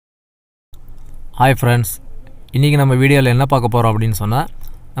Hi friends, இன்றைக்கி நம்ம வீடியோவில் என்ன பார்க்க போகிறோம் அப்படின்னு சொன்னால்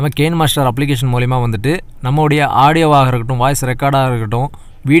நம்ம kinemaster அப்ளிகேஷன் மூலிமா வந்துட்டு நம்மளுடைய ஆடியோவாக இருக்கட்டும், வாய்ஸ் ரெக்கார்டாக இருக்கட்டும்,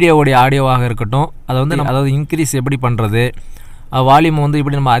 வீடியோவுடைய ஆடியோவாக இருக்கட்டும், அதை வந்து அதாவது இன்க்ரீஸ் எப்படி பண்ணுறது, வால்யூம் வந்து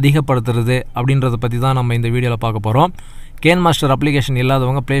எப்படி நம்ம அதிகப்படுத்துறது அப்படின்றத பற்றி தான் நம்ம இந்த வீடியோவில் பார்க்க போகிறோம். kinemaster அப்ளிகேஷன்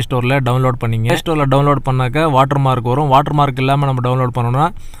இல்லாதவங்க ப்ளே ஸ்டோரில் டவுன்லோட் பண்ணிங்க. ப்ளே ஸ்டோரில் டவுன்லோட் பண்ணாக்க வாட்டர் மார்க் வரும். வாட்டர் மார்க் இல்லாமல் நம்ம டவுன்லோட் பண்ணோன்னா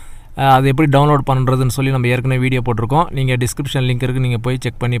அது எப்படி டவுன்லோட் பண்ணுறதுன்னு சொல்லி நம்ம ஏற்கனவே வீடியோ போட்டிருக்கோம். நீங்கள் டிஸ்கிரிப்ஷன் லிங்க் இருக்குது, நீங்கள் போய்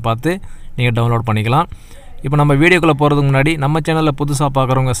செக் பண்ணி பார்த்து நீங்கள் டவுன்லோட் பண்ணிக்கலாம். இப்போ நம்ம வீடியோக்குள்ளே போகிறதுக்கு முன்னாடி நம்ம சேனலில் புதுசாக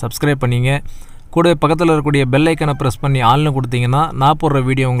பார்க்குறவங்க சப்ஸ்கிரைப் பண்ணிங்க, கூட பக்கத்தில் இருக்கக்கூடிய பெல் ஐக்கனை ப்ரெஸ் பண்ணி ஆல்னு கொடுத்தீங்கன்னா நான் போடுற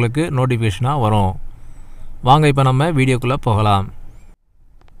வீடியோ உங்களுக்கு நோட்டிஃபிகேஷனாக வரும். வாங்க இப்போ நம்ம வீடியோக்குள்ளே போகலாம்.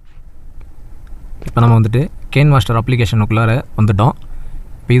 இப்போ நம்ம வந்துட்டு kinemaster அப்ளிகேஷனுக்குள்ளார வந்துட்டோம்.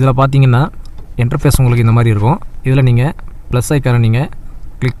 இப்போ இதில் பார்த்தீங்கன்னா இன்டர்ஃபேஸ் உங்களுக்கு இந்த மாதிரி இருக்கும். இதில் நீங்கள் ப்ளஸ் ஐக்கானை நீங்கள்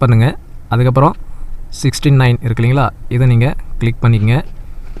கிளிக் பண்ணுங்கள். அதுக்கப்புறம் 16:9 இருக்கு இல்லைங்களா, இதை நீங்கள் கிளிக் பண்ணிக்கங்க.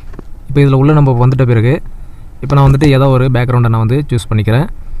 இப்போ இதில் உள்ள நம்ம வந்துட்ட பிறகு இப்போ நான் வந்துட்டு ஏதோ ஒரு பேக்ரவுண்டை நான் வந்து சூஸ் பண்ணிக்கிறேன்.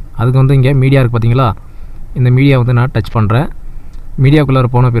 அதுக்கு வந்து இங்கே மீடியா இருக்குது பார்த்தீங்களா, இந்த மீடியா வந்து நான் டச் பண்ணுறேன். மீடியாக்குள்ளே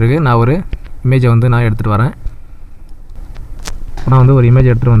போன பிறகு நான் ஒரு இமேஜை வந்து நான் எடுத்துகிட்டு வரேன். நான் வந்து ஒரு இமேஜ்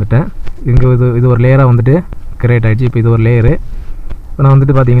எடுத்துகிட்டு வந்துட்டேன். இங்கே இது ஒரு லேயராக வந்துட்டு கிரியேட் ஆகிடுச்சு. இப்போ இது ஒரு லேயரு. இப்போ நான்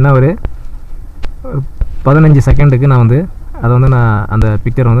வந்துட்டு பார்த்தீங்கன்னா ஒரு 15 செகண்டுக்கு நான் வந்து அதை வந்து நான் அந்த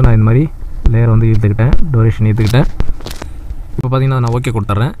பிக்சர் வந்து நான் இந்த மாதிரி லேயர் வந்து எடுத்துக்கிட்டேன், டூரேஷன் எடுத்துக்கிட்டேன். இப்போ பார்த்தீங்கன்னா நான் ஓகே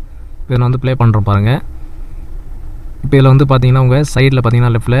கொடுத்துட்றேன். இதை நான் வந்து ப்ளே பண்ணுறேன் பாருங்கள். இப்போ இதில் வந்து பார்த்தீங்கன்னா உங்கள் சைடில்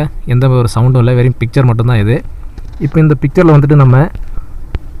பார்த்தீங்கன்னா லெஃப்ட்டில் எந்த ஒரு சவுண்டும் இல்லை, வெறும் பிக்சர் மட்டும்தான் இது. இப்போ இந்த பிக்சரில் வந்துட்டு நம்ம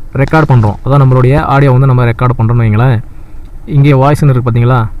ரெக்கார்ட் பண்ணுறோம், அதான் நம்மளுடைய ஆடியோ வந்து நம்ம ரெக்கார்ட் பண்ணுறோன்னு வைங்களேன். இங்கே வாய்ஸ்ன்னு இருக்குது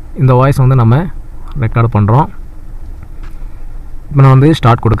பார்த்தீங்களா, இந்த வாய்ஸ் வந்து நம்ம ரெக்கார்ட் பண்ணுறோம். இப்போ நான் வந்து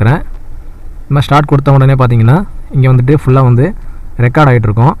ஸ்டார்ட் கொடுக்குறேன். நம்ம ஸ்டார்ட் கொடுத்த உடனே பார்த்தீங்கன்னா இங்கே வந்துட்டு ஃபுல்லாக வந்து ரெக்கார்ட்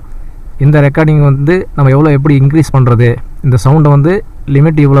ஆகிட்ருக்கோம். இந்த ரெக்கார்டிங் வந்து நம்ம எப்படி இன்க்ரீஸ் பண்ணுறது, இந்த சவுண்டை வந்து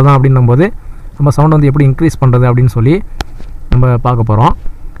லிமிட் இவ்வளோ தான் அப்படின்னும்போது நம்ம சவுண்டை வந்து எப்படி இன்க்ரீஸ் பண்ணுறது அப்படின்னு சொல்லி நம்ம பார்க்க போகிறோம்.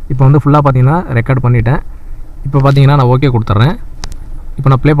 இப்போ வந்து ஃபுல்லாக பார்த்தீங்கன்னா ரெக்கார்ட் பண்ணிவிட்டேன். இப்போ பார்த்தீங்கன்னா நான் ஓகே கொடுத்துட்றேன். இப்போ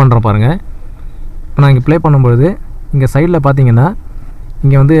நான் ப்ளே பண்ணுறேன் பாருங்கள். இப்போ நான் இங்கே ப்ளே பண்ணும்பொழுது இங்கே சைடில் பார்த்தீங்கன்னா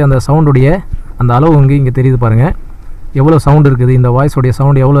இங்கே வந்து அந்த சவுண்டுடைய அந்த அளவு இங்கே தெரியுது பாருங்கள், எவ்வளோ சவுண்டு இருக்குது, இந்த வாய்ஸோடைய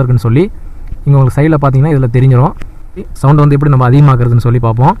சவுண்டு எவ்வளோ இருக்குதுன்னு சொல்லி இங்கே உங்களுக்கு சைடில் பார்த்தீங்கன்னா இதில் தெரிஞ்சிடும். சவுண்டு வந்து எப்படி நம்ம அதிகமாக்குறதுன்னு சொல்லி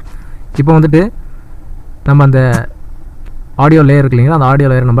பார்ப்போம். இப்போ வந்துட்டு நம்ம அந்த ஆடியோ லேயர் இருக்கு இல்லைங்களா, அந்த ஆடியோ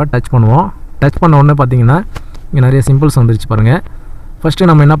லேயர் நம்ம டச் பண்ணுவோம். டச் பண்ண உடனே பார்த்தீங்கன்னா இங்கே நிறைய சிம்பிள்ஸ் வந்துருச்சு பாருங்கள். ஃபஸ்ட்டு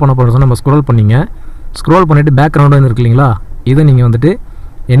நம்ம என்ன பண்ண போகிறோம், நம்ம ஸ்க்ரோல் பண்ணிங்க. ஸ்க்ரோல் பண்ணிவிட்டு பேக்ரவுண்டு இருக்கு இல்லைங்களா, இதை நீங்கள் வந்துட்டு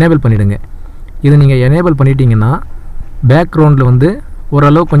எனேபிள் பண்ணிவிடுங்க. இதை நீங்கள் எனேபிள் பண்ணிட்டீங்கன்னா பேக்ரவுண்டில் வந்து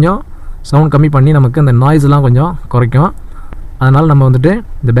ஓரளவு கொஞ்சம் சவுண்ட் கம்மி பண்ணி நமக்கு அந்த நாய்ஸ்லாம் கொஞ்சம் குறைக்கும். அதனால் நம்ம வந்துட்டு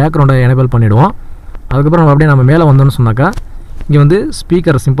இந்த பேக்ரவுண்டை எனேபிள் பண்ணிவிடுவோம். அதுக்கப்புறம் நம்ம அப்படியே நம்ம மேலே வந்தோம்னு சொன்னாக்கா இங்கே வந்து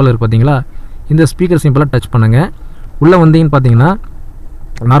ஸ்பீக்கர் சிம்பிள் இருக்குது பார்த்தீங்களா, இந்த ஸ்பீக்கர் சிம்பிளாக டச் பண்ணுங்கள். உள்ளே வந்தீங்கன்னு பார்த்தீங்கன்னா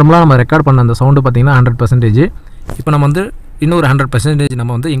நார்மலாக நம்ம ரெக்கார்ட் பண்ண அந்த சவுண்டு பார்த்தீங்கன்னா 100%. இப்போ நம்ம வந்து இன்னொரு 100%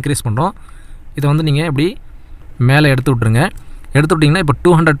 நம்ம வந்து இன்க்ரீஸ் பண்ணுறோம். இதை வந்து நீங்கள் எப்படி மேலே எடுத்து விட்ருங்க. எடுத்து விட்டிங்கன்னா இப்போ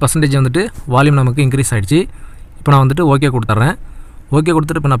 200% வந்துட்டு வால்யூம் நமக்கு இன்க்ரீஸ் ஆகிடுச்சு. இப்போ நான் வந்துட்டு ஓகே கொடுத்துட்றேன். ஓகே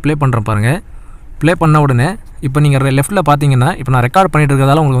கொடுத்துட்டு இப்போ நான் ப்ளே பண்ணுறேன் பாருங்கள். ப்ளே பண்ண உடனே இப்போ நீங்கள் லெஃப்ட்டில் பார்த்தீங்கன்னா இப்போ நான் ரெக்கார்ட் பண்ணிகிட்டு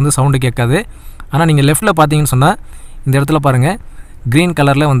இருக்கிறதால உங்களுக்கு வந்து சவுண்டு கேட்காது. ஆனால் நீங்கள் லெஃப்ட்டில் பார்த்தீங்கன்னு சொன்னால் இந்த இடத்துல பாருங்கள் க்ரீன்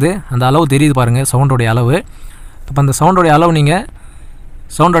கலரில் வந்து அந்த அளவு தெரியுது பாருங்கள், சவுண்டோடைய அளவு. அப்போ அந்த சவுண்டோடைய அளவு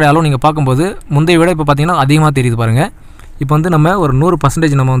நீங்கள் பார்க்கும்போது முந்தைய விட இப்போ பார்த்தீங்கன்னா அதிகமாக தெரியுது பாருங்கள். இப்போ வந்து நம்ம ஒரு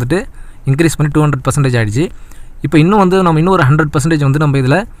 100% நம்ம வந்துட்டு இன்க்ரீஸ் பண்ணி 200% ஆகிடுச்சு. இப்போ இன்னும் வந்து நம்ம இன்னும் ஒரு 100% வந்து நம்ம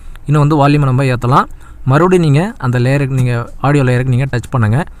இதில் இன்னும் வந்து வால்யூமை நம்ம ஏற்றலாம். மறுபடியும் நீங்கள் அந்த லேயருக்கு நீங்கள் ஆடியோ லேயருக்கு நீங்கள் டச்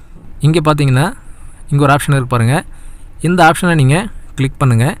பண்ணுங்கள். இங்கே பார்த்தீங்கன்னா இங்கே ஒரு ஆப்ஷன் இருக்குது பாருங்கள், இந்த ஆப்ஷனை நீங்கள் கிளிக்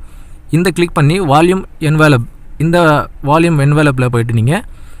பண்ணுங்கள். இந்த கிளிக் பண்ணி வால்யூம் என்வலப், இந்த வால்யூம் என்வலப்பில் போய்ட்டு நீங்கள்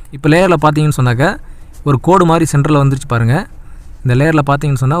இப்போ லேயரில் பார்த்தீங்கன்னு சொன்னாக்க ஒரு கோடு மாதிரி சென்டரில் வந்துருச்சு பாருங்கள். இந்த லேயரில்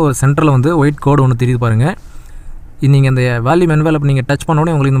பார்த்தீங்கன்னு சொன்னால் ஒரு சென்டரில் வந்து ஒயிட் கோடு ஒன்று தெரியுது பாருங்கள். நீங்கள் இந்த வால்யூம் என்வலப் நீங்கள் டச்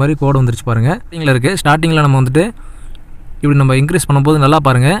பண்ணோடனே உங்களுக்கு இந்த மாதிரி கோடு வந்துருச்சு பாருங்கள். ஸ்டார்டிங்கில் இருக்குது. ஸ்டார்டிங்கில் நம்ம வந்துட்டு இப்படி நம்ம இன்க்ரீஸ் பண்ணும்போது நல்லா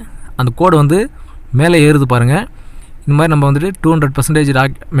பாருங்கள், அந்த கோடு வந்து மேலே ஏறுது பாருங்கள். இந்த மாதிரி நம்ம வந்துட்டு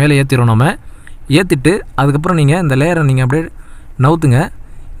 200% மேலே ஏற்றிடும். நம்ம ஏற்றிட்டு அதுக்கப்புறம் நீங்கள் இந்த லேயரை நீங்கள் அப்படியே நவுத்துங்க.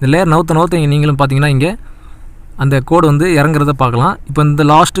 இந்த லேயர் நவுத்த நீங்களும் பார்த்தீங்கன்னா இங்கே அந்த கோடு வந்து இறங்குறத பார்க்கலாம். இப்போ இந்த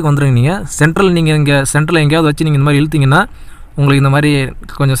லாஸ்ட்டுக்கு வந்துடுங்க. நீங்கள் சென்ட்ரலில் எங்கேயாவது வச்சு நீங்கள் இந்த மாதிரி இழுத்திங்கன்னா உங்களுக்கு இந்த மாதிரி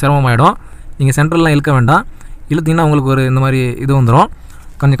கொஞ்சம் சிரமமாயிடும். நீங்கள் சென்ட்ரல்லாம் இழுக்க வேண்டாம். இழுத்திங்கன்னா உங்களுக்கு ஒரு இந்த மாதிரி இது வந்துடும்,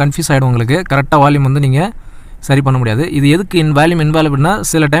 கொஞ்சம் கன்ஃபியூஸ் ஆகிடும் உங்களுக்கு. கரெக்டாக வால்யூம் வந்து நீங்கள் சரி பண்ண முடியாது. இது எதுக்கு வால்யூம் இன்வால்வ்னா,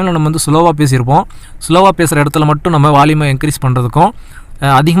 சில டைமில் நம்ம வந்து ஸ்லோவாக பேசியிருப்போம். ஸ்லோவாக பேசுகிற இடத்துல மட்டும் நம்ம வால்யூமை இன்க்ரீஸ் பண்ணுறதுக்கும்,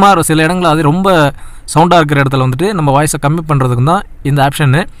 அதிகமாக சில இடங்களில் அது ரொம்ப சவுண்டாக இருக்கிற இடத்துல வந்துட்டு நம்ம வாய்ஸை கம்மி பண்ணுறதுக்கும் தான் இந்த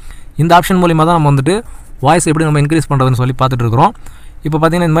ஆப்ஷனு. இந்த ஆப்ஷன் மூலிமா தான் நம்ம வந்துட்டு வாய்ஸ் எப்படி நம்ம இன்க்ரீஸ் பண்ணுறதுன்னு சொல்லி பார்த்துட்ருக்குறோம். இப்போ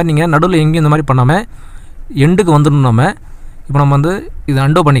பார்த்தீங்கன்னா இந்த மாதிரி நீங்கள் நடுவில் எங்கேயும் இந்த மாதிரி பண்ணாமல் எண்டுக்கு வந்துடணும். நம்ம இப்போ நம்ம வந்து இதை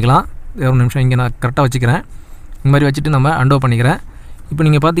அண்டோ பண்ணிக்கலாம். ஒரு நிமிஷம் இங்கே நான் கரெக்டாக வச்சுக்கிறேன். இந்த மாதிரி வச்சுட்டு நம்ம அண்டோ பண்ணிக்கிறேன். இப்போ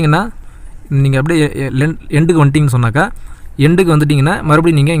நீங்கள் பார்த்தீங்கன்னா நீங்கள் அப்படியே எண்டுக்கு வந்துட்டிங்கன்னு சொன்னாக்கா எண்டுக்கு வந்துட்டிங்கன்னா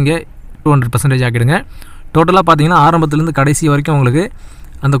மறுபடியும் நீங்கள் இங்கே 200% ஆக்கிடுங்க. டோட்டலாக பார்த்தீங்கன்னா ஆரம்பத்துலேருந்து கடைசி வரைக்கும் உங்களுக்கு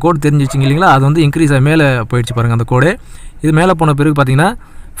அந்த கோடு தெரிஞ்சு வச்சிங்க இல்லைங்களா, அது வந்து இன்க்ரீஸ் ஆகி மேலே போயிடுச்சு பாருங்கள் அந்த கோடு. இது மேலே போன பிறகு பார்த்தீங்கன்னா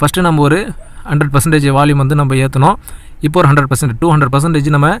ஃபஸ்ட்டு நம்ம ஒரு 100% வால்யூம் வந்து நம்ம ஏற்றணும். இப்போ ஒரு 100%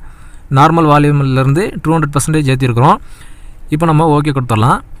 200% நம்ம நார்மல் வால்யூம்லேருந்து 200% ஏற்றிருக்கிறோம். இப்போ நம்ம ஓகே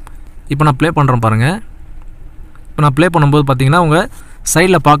கொடுத்துடலாம். இப்போ நான் ப்ளே பண்ணுறேன் பாருங்கள். இப்போ நான் ப்ளே பண்ணும்போது பார்த்தீங்கன்னா உங்கள்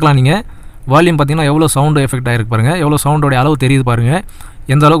சைடில் பார்க்கலாம், நீங்கள் வால்யூம் பார்த்தீங்கன்னா எவ்வளோ சவுண்டு எஃபெக்ட் ஆகிருக்கு பாருங்கள், எவ்வளோ சவுண்டோடைய அளவு தெரியுது பாருங்கள்,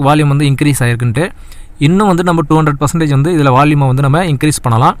 எந்த அளவுக்கு வால்யூம் வந்து இன்க்ரீஸ் ஆகிருக்குன்ட்டு. இன்னும் வந்து நம்ம 200% வந்து இதில் வால்யூமை வந்து நம்ம இன்க்ரீஸ்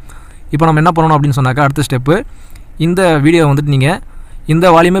பண்ணலாம். இப்போ நம்ம என்ன பண்ணணும் அப்படின்னு சொன்னாக்கா அடுத்த ஸ்டெப்பு, இந்த வீடியோ வந்துட்டு நீங்கள் இந்த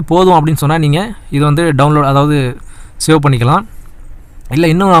வால்யூமே போதும் அப்படின்னு சொன்னால் நீங்கள் இது வந்து டவுன்லோட் அதாவது சேவ் பண்ணிக்கலாம். இல்லை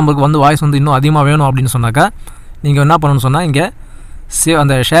இன்னும் நமக்கு வந்து வாய்ஸ் வந்து இன்னும் அதிகமாக வேணும் அப்படின்னு சொன்னாக்கா நீங்கள் என்ன பண்ணணும்னு சொன்னால் இங்கே சேவ்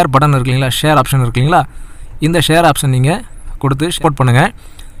அந்த ஷேர் பட்டன் இருக்குங்களா, ஷேர் ஆப்ஷன் இருக்குங்களா, இந்த ஷேர் ஆப்ஷன் நீங்கள் கொடுத்து எக்ஸ்போர்ட் பண்ணுங்கள்.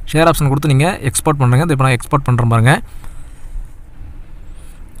 ஷேர் ஆப்ஷன் கொடுத்து நீங்கள் எக்ஸ்போர்ட் பண்ணுங்கள். இப்போ நான் எக்ஸ்போர்ட் பண்ணுறேன் பாருங்கள்.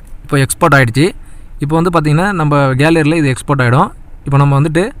 இப்போ எக்ஸ்போர்ட் ஆகிடுச்சு. இப்போ வந்து பார்த்திங்கன்னா நம்ம கேலரியில் இது எக்ஸ்போர்ட் ஆகிடும். இப்போ நம்ம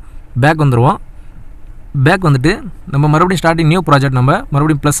வந்துட்டு பேக் வந்துடுவோம். பேக் வந்துட்டு நம்ம மறுபடியும் ஸ்டார்டிங் நியூ ப்ராஜெக்ட் நம்ம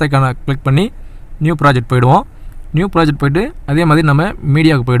மறுபடியும் ப்ளஸ் ஐக்கானை கிளிக் பண்ணி நியூ ப்ராஜெக்ட் போயிடுவோம். நியூ ப்ராஜெக்ட் போய்ட்டு அதே மாதிரி நம்ம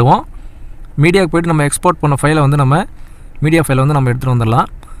மீடியாவுக்கு போயிடுவோம். மீடியாவுக்கு போய்ட்டு நம்ம எக்ஸ்போர்ட் பண்ண ஃபைலை வந்து நம்ம மீடியா ஃபைலை வந்து நம்ம எடுத்துகிட்டு வந்துடலாம்.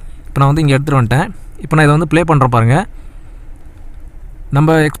 இப்போ நான் வந்து இங்கே எடுத்துகிட்டு வந்துட்டேன். இப்போ நான் இதை வந்து ப்ளே பண்ணுறேன் பாருங்கள்.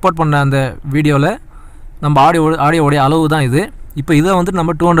 நம்ம எக்ஸ்போர்ட் பண்ண அந்த வீடியோவில் நம்ம ஆடியோடைய அளவு தான் இது. இப்போ இதை வந்து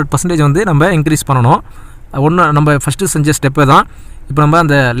நம்ம 200% வந்து நம்ம இன்க்ரீஸ் பண்ணணும். ஒன்று நம்ம ஃபஸ்ட்டு செஞ்ச ஸ்டெப்பே தான். இப்போ நம்ம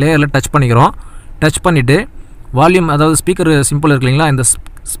அந்த லேயரில் டச் பண்ணிக்கிறோம். டச் பண்ணிவிட்டு வால்யூம் அதாவது ஸ்பீக்கர் சிம்பிள் இருக்கு இல்லைங்களா, இந்த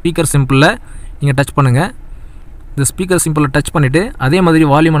ஸ்பீக்கர் சிம்பிளில் நீங்கள் டச் பண்ணுங்கள். இந்த ஸ்பீக்கர் சிம்பிளில் டச் பண்ணிவிட்டு அதே மாதிரி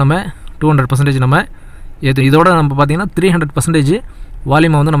வால்யூமை நம்ம 200% நம்ம இதோட நம்ம பார்த்திங்கன்னா 300%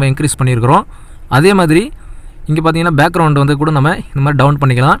 வால்யூமை வந்து நம்ம இன்க்ரீஸ் பண்ணியிருக்கிறோம். அதே மாதிரி இங்கே பார்த்திங்கன்னா பேக்ரவுண்டு வந்து கூட நம்ம இந்த மாதிரி டவுன்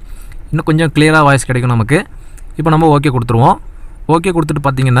பண்ணிக்கலாம். இன்னும் கொஞ்சம் கிளியராக வாய்ஸ் கிடைக்கும் நமக்கு. இப்போ நம்ம ஓகே கொடுத்துருவோம். ஓகே கொடுத்துட்டு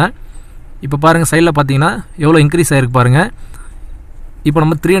பார்த்திங்கன்னா இப்போ பாருங்கள் சைடில் பார்த்திங்கன்னா எவ்வளோ இன்க்ரீஸ் ஆகிருக்கு பாருங்கள். இப்போ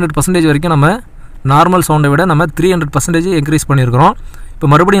நம்ம 300% வரைக்கும் நம்ம நார்மல் சவுண்டை விட நம்ம 300% இன்க்ரீஸ் பண்ணியிருக்கிறோம். இப்போ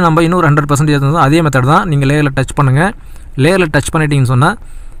மறுபடியும் நம்ம இன்னொரு 100% இருந்தால் அதே மெத்தட் தான். நீங்கள் லேயரில் டச் பண்ணுங்கள். லேயரில் டச் பண்ணிட்டீங்கன்னு சொன்னால்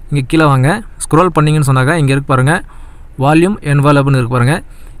இங்கே கீழே வாங்க, ஸ்க்ரோல் பண்ணிங்கன்னு சொன்னாக்கா இங்கே இருக்கு பாருங்கள், வால்யூம் என்வலப்னு இருக்கு பாருங்கள்.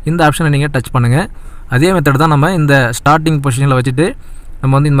 இந்த ஆப்ஷனை நீங்கள் டச் பண்ணுங்கள். அதே மெத்தட் தான் நம்ம இந்த ஸ்டார்டிங் பொசிஷனில் வச்சுட்டு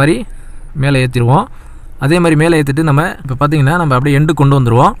நம்ம வந்து இந்த மாதிரி மேலே ஏற்றிடுவோம். அதே மாதிரி மேலே ஏற்றிட்டு நம்ம இப்போ பார்த்திங்கன்னா நம்ம அப்படியே எண்டு கொண்டு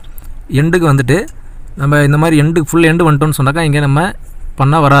வந்துடுவோம். எண்டுக்கு வந்துட்டு நம்ம இந்த மாதிரி எண்டுக்கு ஃபுல் எண்டு வந்துட்டோம்னு சொன்னாக்கா இங்கே நம்ம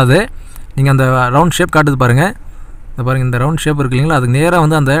பண்ணால் வராது. நீங்கள் அந்த ரவுண்ட் ஷேப் காட்டுது பாருங்கள், இந்த பாருங்கள் இந்த ரவுண்ட் ஷேப் இருக்கு இல்லைங்களா, அதுக்கு நேராக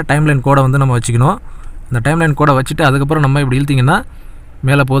வந்து அந்த டைம்லைன் கோடை வந்து நம்ம வச்சுக்கணும். அந்த டைம்லைன் கோடை வச்சுட்டு அதுக்கப்புறம் நம்ம இப்படி இழுத்திங்கன்னா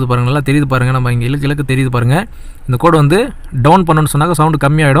மேலே போகுது பாருங்கள், நல்லா தெரியுது பாருங்கள். நம்ம இங்கே இழுக்கு தெரியுது பாருங்கள். இந்த கோடு வந்து டவுன் பண்ணணும்னு சொன்னாக்கா சவுண்டு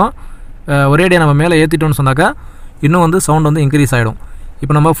கம்மியாகிடும். ஒரேடியாக நம்ம மேலே ஏற்றிட்டோம்னு சொன்னாக்கா இன்னும் வந்து சவுண்ட் வந்து இன்க்ரீஸ் ஆகிடும்.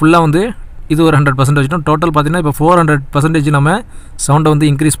 இப்போ நம்ம ஃபுல்லாக வந்து இது ஒரு 100% வச்சுட்டோம். டோட்டல் பார்த்திங்கன்னா இப்போ 400% நம்ம சவுண்டை வந்து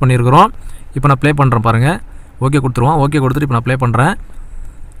இன்க்ரீஸ் பண்ணியிருக்கிறோம். இப்போ நான் ப்ளே பண்ணுறேன் பாருங்கள். ஓகே கொடுத்துருவோம். ஓகே கொடுத்துட்டு இப்போ நான் ப்ளே பண்ணுறேன்.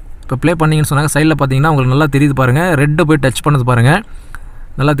 இப்போ ப்ளே பண்ணிங்கன்னு சொன்னாங்க சைடில் பார்த்தீங்கன்னா உங்களுக்கு நல்லா தெரியுது பாருங்கள், ரெட்டு போய் டச் பண்ணது பாருங்கள்,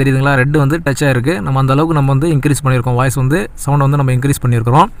 நல்லா தெரியுதுங்களா, ரெட்டு வந்து டச் ஆகிருக்கு. நம்ம அந்தளவுக்கு நம்ம வந்து இன்க்ரீஸ் பண்ணியிருக்கோம். வாய்ஸ் வந்து சவுண்டை வந்து நம்ம இன்க்ரீஸ்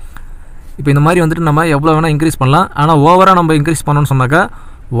பண்ணியிருக்கிறோம். இப்போ இந்த மாதிரி வந்துட்டு நம்ம எவ்வளோ வேணால் இன்க்ரீஸ் பண்ணலாம். ஆனால் ஓவராக நம்ம இன்க்ரீஸ் பண்ணணும்னு சொன்னாக்கா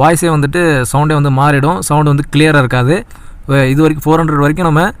வாய்ஸே வந்துட்டு சவுண்டே வந்து மாறிடும், சவுண்டு வந்து கிளியராக இருக்காது. இது வரைக்கும் 400 வரைக்கும்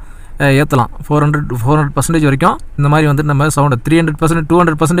நம்ம ஏற்றலாம். 400% வரைக்கும் இந்த மாதிரி வந்துட்டு நம்ம சவுண்டை 300%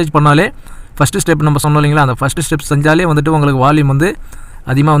 200% பண்ணாலே ஃபஸ்ட்டு ஸ்டெப் நம்ம சொன்னோம் இல்லைங்களா, அந்த ஃபஸ்ட்டு ஸ்டெப் செஞ்சாலே வந்துட்டு உங்களுக்கு வால்யூம் வந்து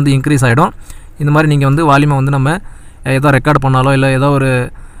அதிகமாக வந்து இன்க்ரீஸ் ஆகிடும். இந்த மாதிரி நீங்கள் வந்து வால்யூமை வந்து நம்ம ஏதோ ரெக்கார்ட் பண்ணாலோ இல்லை ஏதோ ஒரு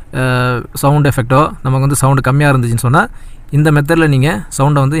சவுண்ட் எஃபெக்டோ நமக்கு வந்து சவுண்டு கம்மியாக இருந்துச்சுன்னு சொன்னால் இந்த மெத்தடில் நீங்கள்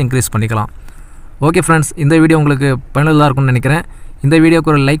சவுண்டை வந்து இன்க்ரீஸ் பண்ணிக்கலாம். ஓகே ஃப்ரெண்ட்ஸ், இந்த வீடியோ உங்களுக்கு பயனுள்ளதாக இருக்கும்னு நினைக்கிறேன். இந்த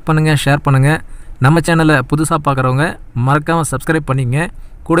வீடியோக்கு ஒரு லைக் பண்ணுங்கள், ஷேர் பண்ணுங்கள். நம்ம சேனலை புதுசாக பார்க்குறவங்க மறக்காமல் சப்ஸ்கிரைப் பண்ணிங்க.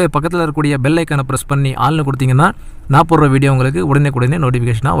 கூட பக்கத்தில் இருக்கக்கூடிய பெல் ஐக்கானை ப்ரெஸ் பண்ணி ஆள்னு கொடுத்தீங்கன்னா நான் போடுற வீடியோ உங்களுக்கு உடனே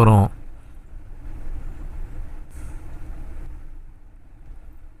நோட்டிஃபிகேஷனாக வரும்.